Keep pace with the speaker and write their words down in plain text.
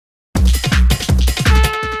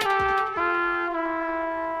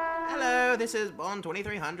this is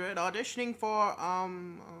Ban2300 auditioning for,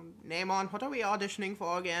 Neemon. What are we auditioning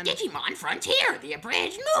for again? Digimon Frontier, the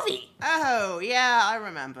abridged movie. Oh, yeah, I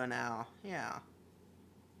remember now. Yeah.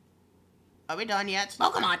 Are we done yet?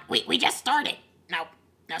 Bokomon, we just started. Now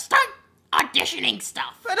start auditioning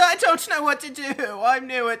stuff. But I don't know what to do. I'm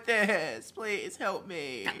new at this. Please help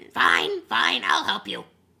me. Fine, I'll help you.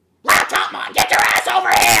 Laptopmon, get your ass over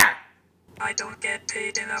here! I don't get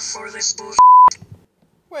paid enough for this bullshit.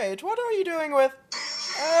 Wait, what are you doing with...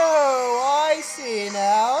 Oh, I see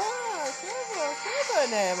now. Clever,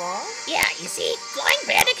 Neemon. Yeah, you see,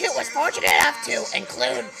 FlyingBandicoot was fortunate enough to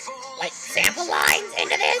include, like, sample lines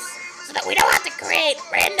into this, so that we don't have to create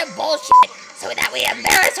random bullshit, so that we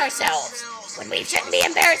embarrass ourselves when we shouldn't be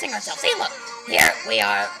embarrassing ourselves. See, look, here we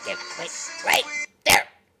are. Wait, right there.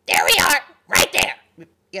 There we are, right there.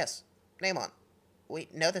 Yes, Neemon. We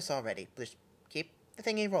know this already. Please keep the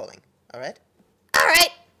thingy rolling, alright?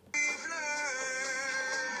 Alright.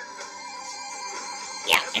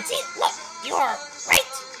 Yeah, and see, look, you're right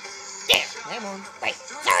there. Neemon. Right,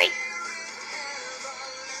 sorry.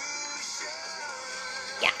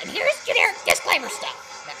 Yeah, and here's generic disclaimer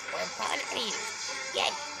stuff that we're probably not gonna use.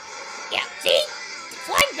 Yeah, see?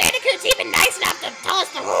 FlyingBandicoot's even nice enough to tell us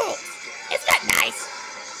the rules. Isn't that nice?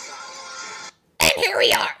 And here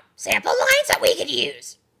we are. Sample lines that we could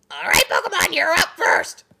use. Alright, Bokomon, you're up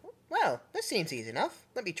first. Well, this seems easy enough.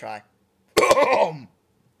 Let me try.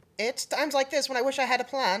 It's times like this when I wish I had a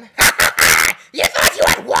plan. You thought you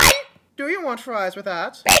had one? Do you want fries with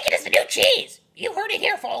that? Bacon is the new cheese. You heard it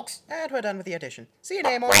here, folks. And we're done with the audition. See you,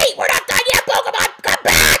 Neemon. Wait, we're not done yet, Bokomon. Come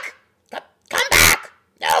back.